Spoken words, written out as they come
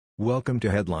Welcome to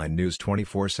Headline News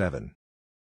 24/7.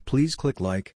 Please click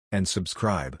like and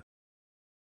subscribe.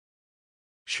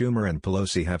 Schumer and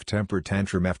Pelosi have temper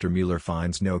tantrum after Mueller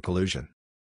finds no collusion.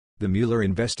 The Mueller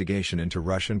investigation into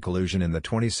Russian collusion in the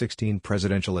 2016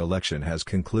 presidential election has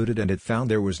concluded and it found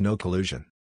there was no collusion.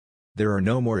 There are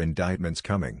no more indictments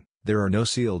coming, there are no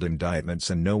sealed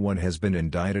indictments and no one has been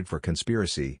indicted for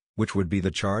conspiracy, which would be the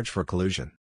charge for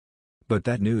collusion. But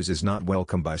that news is not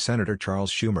welcome by Senator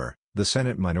Charles Schumer, the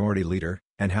Senate Minority Leader,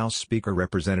 and House Speaker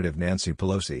Representative Nancy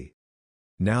Pelosi.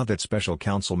 Now that Special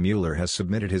Counsel Mueller has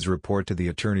submitted his report to the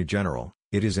Attorney General,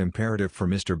 it is imperative for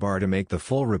Mr. Barr to make the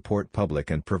full report public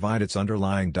and provide its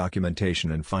underlying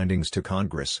documentation and findings to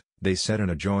Congress, they said in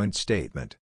a joint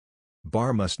statement.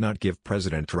 Barr must not give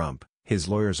President Trump, his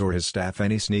lawyers or his staff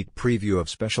any sneak preview of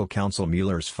Special Counsel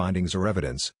Mueller's findings or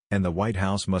evidence, and the White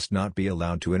House must not be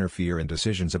allowed to interfere in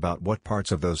decisions about what parts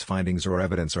of those findings or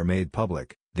evidence are made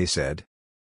public, they said.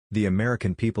 The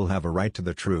American people have a right to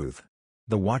the truth.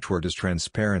 The watchword is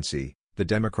transparency, the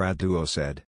Democrat duo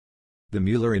said. The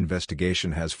Mueller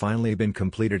investigation has finally been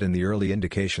completed and the early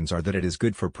indications are that it is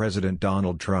good for President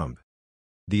Donald Trump.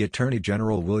 The Attorney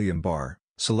General William Barr,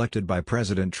 selected by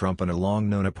President Trump and a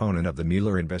long-known opponent of the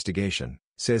Mueller investigation,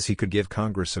 says he could give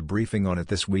Congress a briefing on it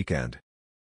this weekend.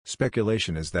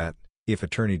 Speculation is that, if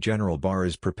Attorney General Barr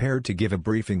is prepared to give a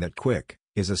briefing that quick,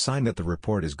 is a sign that the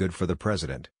report is good for the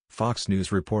president, Fox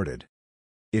News reported.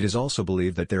 It is also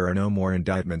believed that there are no more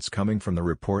indictments coming from the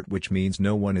report, which means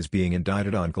no one is being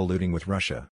indicted on colluding with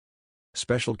Russia.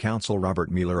 Special Counsel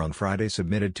Robert Mueller on Friday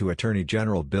submitted to Attorney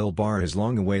General Bill Barr his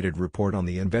long-awaited report on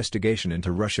the investigation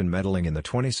into Russian meddling in the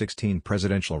 2016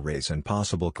 presidential race and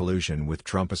possible collusion with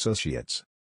Trump associates.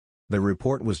 The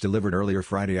report was delivered earlier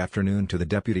Friday afternoon to the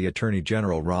Deputy Attorney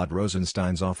General Rod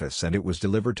Rosenstein's office and it was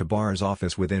delivered to Barr's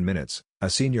office within minutes, a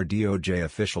senior DOJ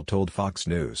official told Fox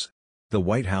News. The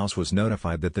White House was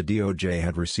notified that the DOJ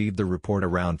had received the report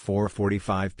around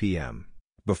 4:45 p.m.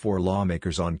 before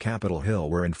lawmakers on Capitol Hill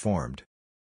were informed.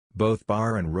 Both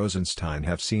Barr and Rosenstein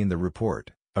have seen the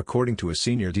report, according to a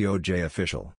senior DOJ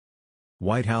official.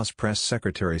 White House Press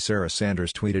Secretary Sarah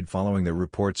Sanders tweeted following the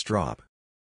report's drop.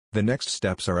 The next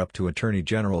steps are up to Attorney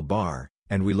General Barr,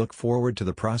 and we look forward to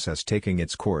the process taking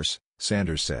its course,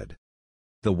 Sanders said.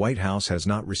 The White House has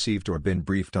not received or been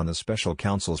briefed on the special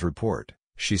counsel's report,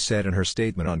 she said in her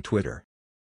statement on Twitter.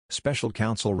 Special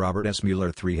Counsel Robert S.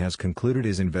 Mueller III has concluded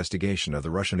his investigation of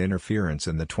the Russian interference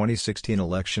in the 2016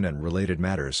 election and related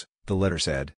matters, the letter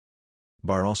said.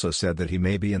 Barr also said that he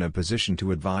may be in a position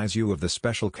to advise you of the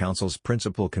special counsel's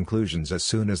principal conclusions as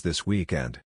soon as this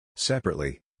weekend.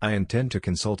 Separately, I intend to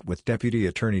consult with Deputy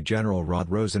Attorney General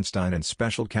Rod Rosenstein and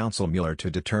Special Counsel Mueller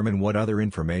to determine what other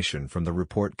information from the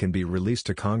report can be released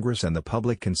to Congress and the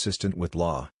public consistent with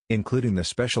law, including the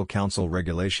special counsel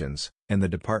regulations, and the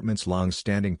department's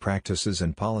long-standing practices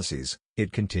and policies,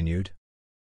 it continued.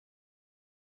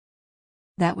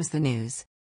 That was the news.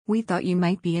 We thought you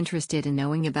might be interested in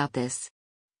knowing about this.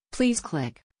 Please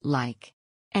click like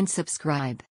and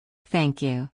subscribe. Thank you.